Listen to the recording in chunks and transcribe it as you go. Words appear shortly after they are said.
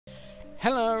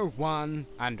Hello, one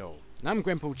and all. I'm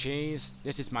GrimpaulCheese.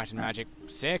 This is Might and Magic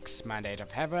 6, Mandate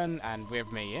of Heaven, and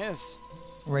with me is...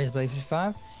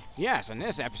 Razor55? Yes, and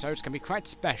this episode's can be quite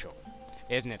special.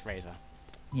 Isn't it, Razor?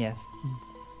 Yes.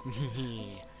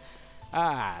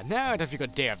 Now that we've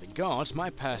got Day of the Gods,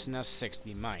 my person has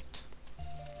 60 might.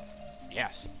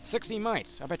 Yes, 60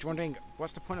 might. I bet you're wondering,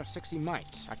 what's the point of 60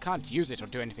 might? I can't use it or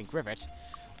do anything with it.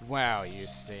 Well, you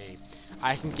see,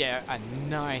 I can get a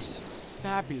nice,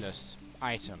 fabulous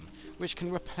item, which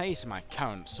can replace my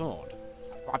current sword.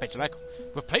 I bet you're like,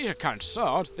 replace your current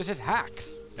sword? This is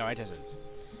hacks! No, it isn't.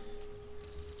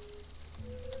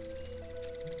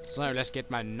 So let's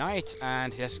get my knight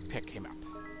and let's pick him up.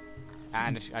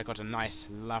 And I got a nice,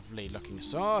 lovely looking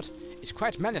sword. It's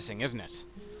quite menacing, isn't it?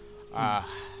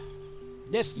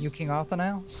 This... You King Arthur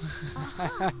now?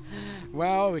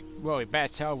 well, we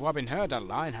better tell Robin Hood at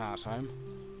Lionheart's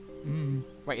home.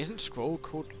 Wait, isn't Scroll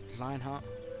called Lionheart?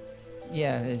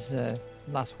 Yeah, his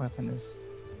last weapon is...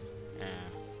 Yeah.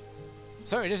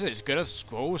 So it isn't as good as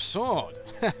Scroll's sword.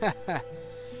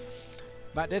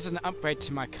 But there's an upgrade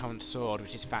to my current sword,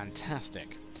 which is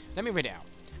fantastic. Let me read it out.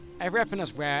 A weapon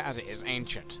as rare as it is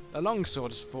ancient. The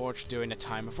longsword is forged during the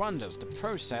Time of Wonders. The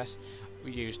process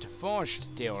we used to forge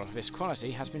steel of this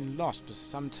quality has been lost for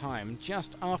some time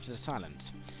just after the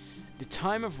Silence. The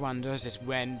Time of Wonders is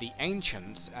when the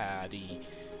ancients,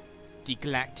 the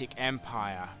Galactic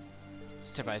Empire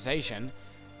civilization,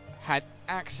 had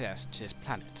access to this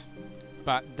planet.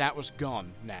 But that was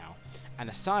gone now. And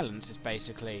the Silence is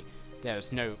basically...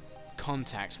 there's no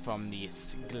contact from the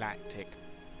galactic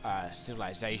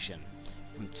civilization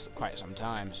from quite some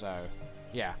time, so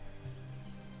yeah.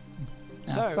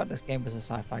 I forgot this game was a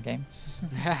sci-fi game.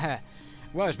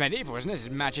 Well, it's medieval, isn't it? It's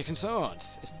magic and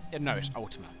swords. No, it's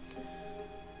Ultima.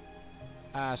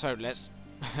 So let's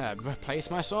replace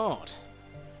my sword.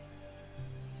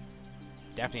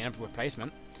 Definitely a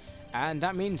replacement. And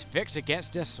that means Victor gets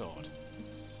this sword.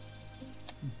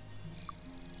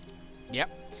 Yep.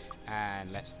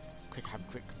 And let's have a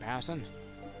quick comparison.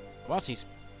 What?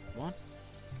 What?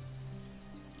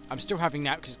 I'm still having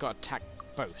that because it's got attack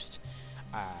boast.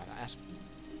 That's...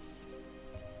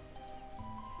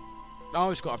 Oh,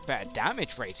 it's got a better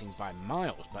damage rating by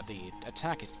miles, but the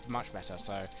attack is much better,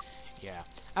 so yeah.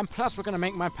 And plus we're going to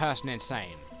make my person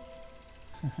insane.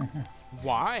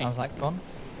 Why? Sounds like fun.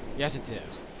 Yes, it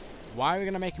is. Why are we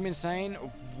going to make him insane?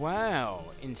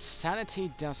 Well,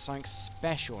 insanity does something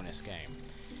special in this game.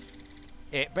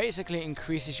 It basically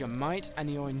increases your might and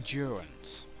your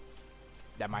endurance.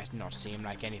 That might not seem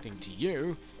like anything to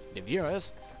you, the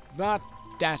viewers, but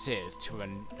that is to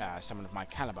someone of my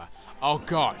caliber. Oh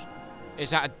god!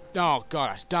 Is that a... oh god,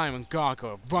 that's Diamond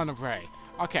Gargoyle, run away!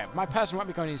 Okay, my person won't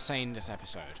be going insane this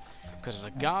episode, because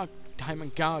there's a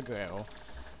Diamond Gargoyle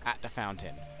at the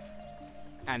fountain.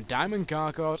 And Diamond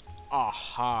Gargoyles are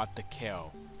hard to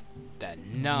kill. They're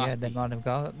nasty. Yeah,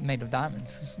 they're made of diamond.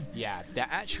 Yeah, they're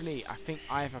actually, I think,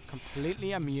 either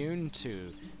completely immune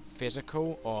to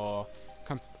physical or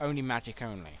only magic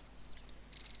only.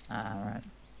 Right.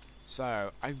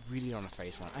 So, I really want to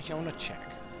face one. Actually, I want to check.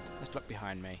 Let's look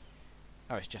behind me.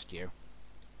 Oh, it's just you.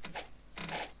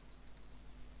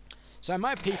 So,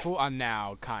 my people are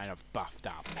now kind of buffed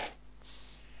up.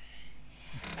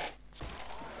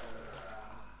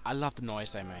 I love the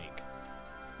noise they make.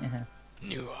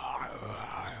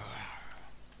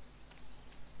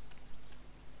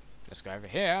 Let's go over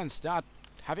here and start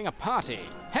having a party.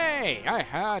 Hey, I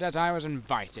heard that I was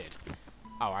invited.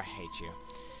 Oh, I hate you.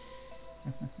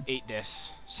 Eat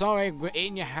this. Sorry, we're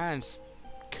eating your hands,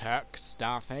 Kirk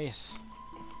Starface.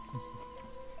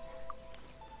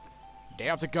 Day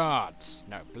of the Gods.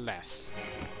 No, bless.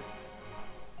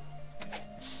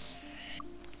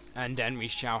 And then we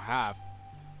shall have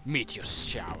Meteor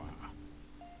Shower.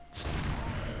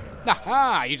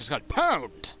 Aha! You just got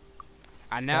pwned!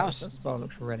 And now... that spell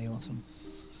looks really awesome.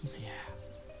 Yeah.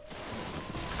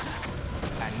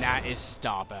 And that is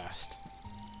Starburst.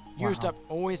 Wow. Used up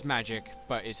all his magic,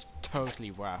 but it's totally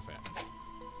worth it.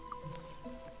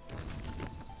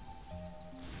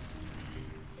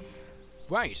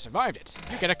 Well, you survived it.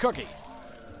 You get a cookie.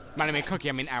 When I mean cookie,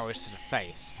 I mean arrows to the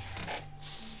face.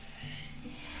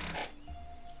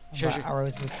 Shows you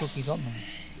arrows with cookies on them.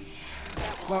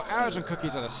 Well, arrows and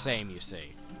cookies are the same, you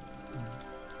see.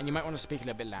 And you might want to speak a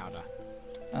little bit louder.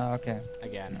 Oh, okay.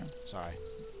 Again, Yeah. Sorry.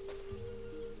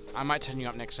 I might turn you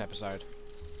up next episode.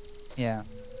 Yeah.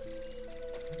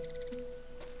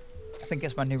 I think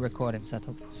it's my new recording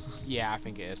setup. Yeah, I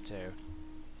think it is too.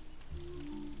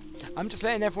 I'm just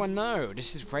letting everyone know,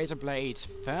 this is Razorblade's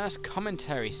first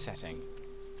commentary setting.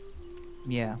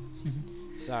 Yeah.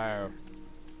 So,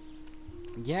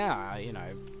 Yeah, you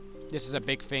know, this is a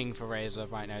big thing for Razor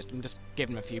right now. I'm just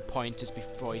giving him a few pointers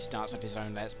before he starts up his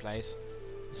own Let's Plays.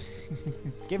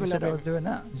 Give him a little bit. I was doing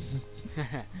that.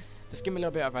 Just give him a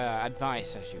little bit of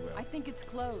advice, as you will. I think it's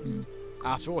closed.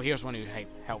 After all, he was the one who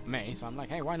helped me, so I'm like,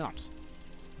 hey, why not?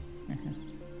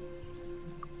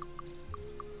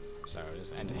 So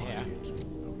just enter here.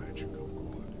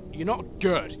 You're not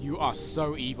good. You are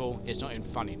so evil. It's not even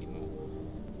funny anymore.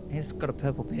 He's got a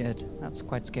purple beard. That's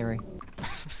quite scary.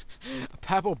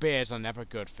 Purple beards are never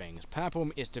good things.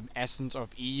 Purple is the essence of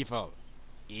evil.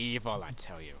 Evil, I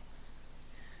tell you.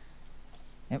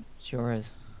 Yep, sure is.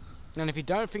 And if you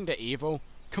don't think they're evil,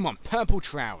 come on, purple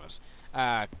trousers.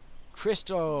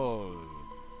 Crystal...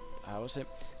 what's it?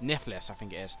 Niflis, I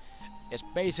think it is. It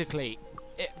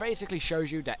basically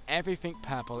shows you that everything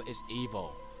purple is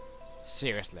evil.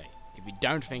 Seriously. If you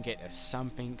don't think it, there's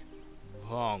something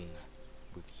wrong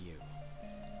with you.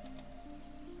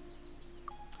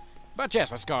 But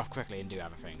yes, let's go off quickly and do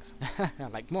other things.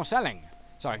 Like more selling.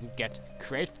 So I can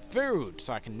create food,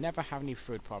 so I can never have any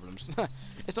food problems.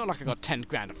 It's not like I got 10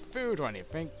 grand of food or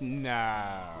anything.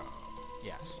 No.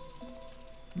 Yes.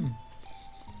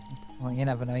 Well, you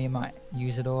never know, you might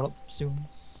use it all up soon.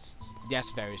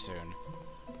 Yes, very soon.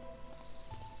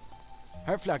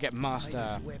 Hopefully I'll get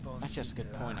master... That's just a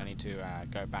good point. I need to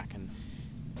go back and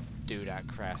do that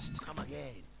crest. Come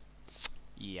again.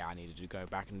 Yeah, I needed to go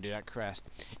back and do that crest.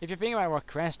 If you're thinking about what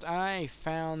crest, I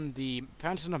found the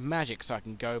Fountain of Magic, so I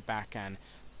can go back and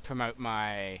promote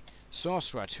my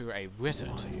sorcerer to a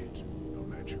wizard.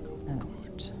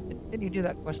 Didn't you do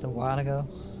that quest a while ago?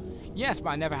 Yes, but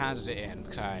I never handed it in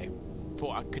because I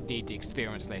thought I could need the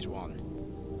experience later on.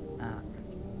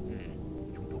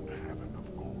 You don't have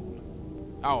enough gold.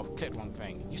 Oh, clicked one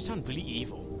thing. You sound really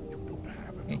evil. You don't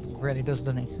have enough It gold. really does,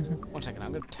 doesn't he? 1 second,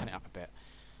 I'm going to turn it up a bit.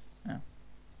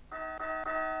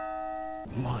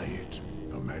 Light,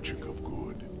 the magic of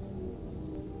good.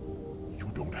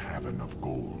 You don't have enough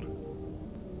gold.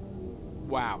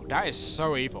 Wow, that is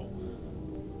so evil.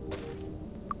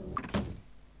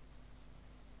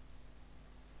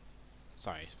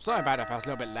 Sorry about that if I was a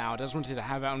little bit loud. I just wanted to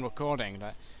have it on recording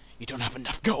that you don't have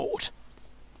enough gold.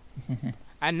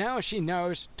 And now she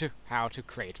knows how to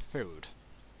create food.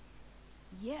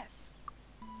 Yes.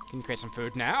 Can you create some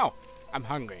food now? I'm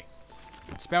hungry.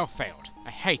 Spell failed.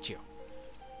 I hate you.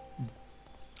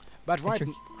 But right...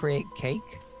 create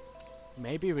cake?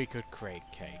 Maybe we could create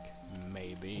cake.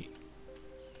 Maybe.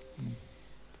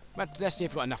 But let's see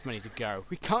if we've got enough money to go.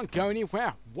 We can't go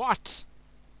anywhere. What?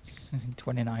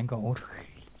 29 gold.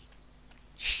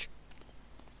 Shh.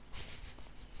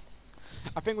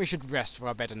 I think we should rest for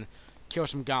a bit and kill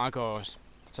some gargoyles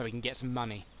so we can get some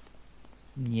money.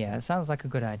 Yeah, it sounds like a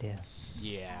good idea.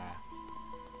 Yeah.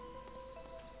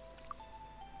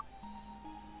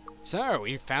 So,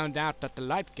 we found out that the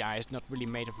light guy is not really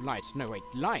made of light. No, wait,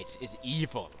 light is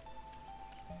evil.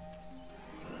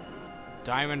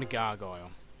 Diamond Gargoyle.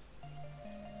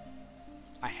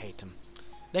 I hate them.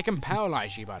 They can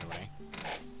paralyze you, by the way.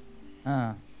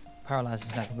 Paralyze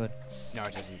is never good. No,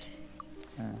 it isn't.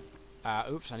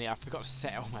 Oops, I forgot to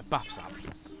set all my buffs up.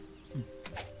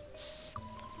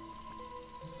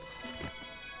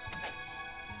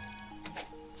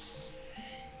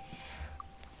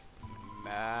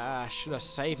 Should I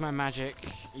save my magic?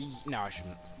 No, I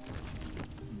shouldn't.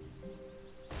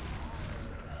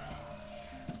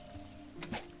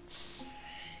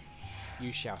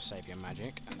 You shall save your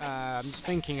magic. I'm just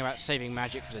thinking about saving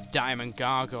magic for the Diamond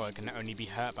Gargoyle. It can only be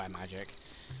hurt by magic.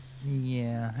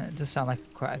 Yeah, it does sound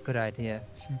like quite a good idea.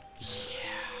 Yeah.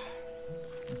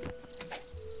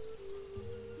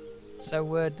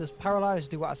 So, does paralyze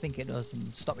do what I think it does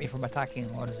and stop me from attacking,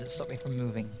 or does it stop me from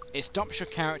moving? It stops your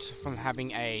character from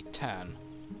having a turn.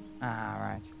 Ah,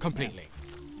 right. Completely.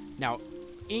 Now,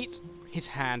 eat his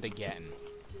hand again.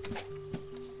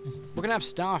 We're gonna have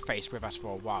Starface with us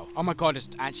for a while. Oh my god, it's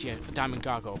actually a Diamond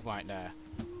Gargoyle right there.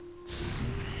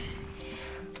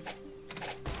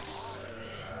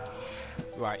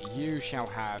 Right, you shall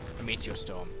have a Meteor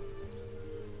Storm.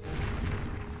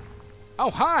 Oh,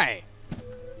 hi!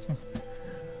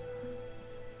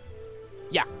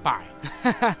 Yeah, bye.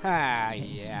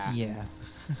 Yeah. Yeah.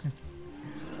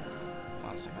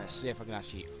 1 second, let's see if I can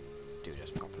actually do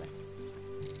this properly.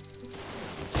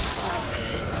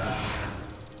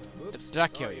 Did I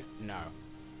kill you? No.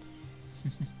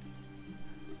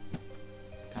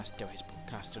 Can I steal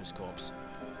his corpse?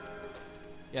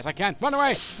 Yes, I can. Run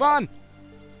away! Run!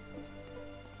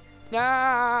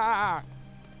 Ah!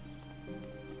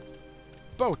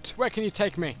 Boat, where can you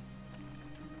take me?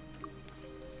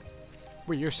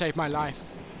 Will you save my life?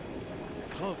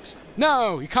 closed.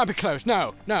 No, you can't be close.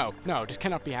 No, no, no. This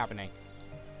cannot be happening.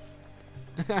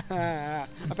 I'm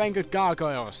playing good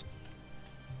gargoyles.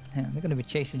 Yeah, they're going to be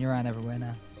chasing you around everywhere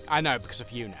now. I know, because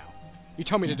of you now. You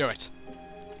told me to do it.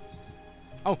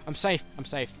 Oh, I'm safe. I'm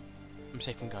safe. I'm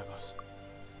safe from gargoyles.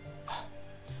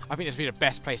 I think this will be the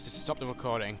best place to stop the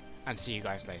recording and see you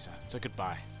guys later. So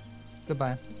goodbye.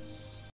 Goodbye.